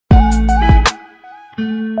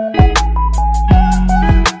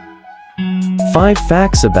5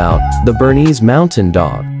 facts about the Bernese Mountain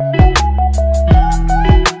Dog.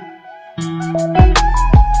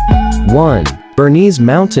 1. Bernese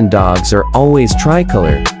Mountain Dogs are always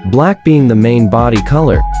tricolor, black being the main body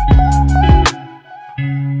color.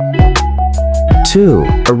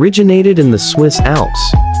 2. Originated in the Swiss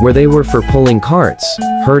Alps, where they were for pulling carts,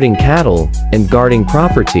 herding cattle, and guarding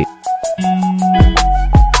property.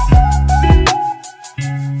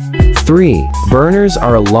 3. Berners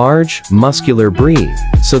are a large, muscular breed,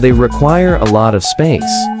 so they require a lot of space.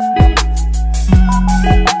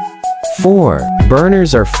 4.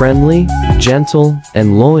 Berners are friendly, gentle,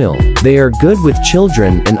 and loyal. They are good with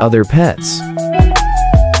children and other pets.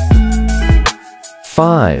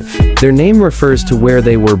 5. Their name refers to where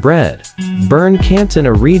they were bred, Bern Canton,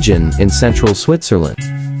 a region in central Switzerland.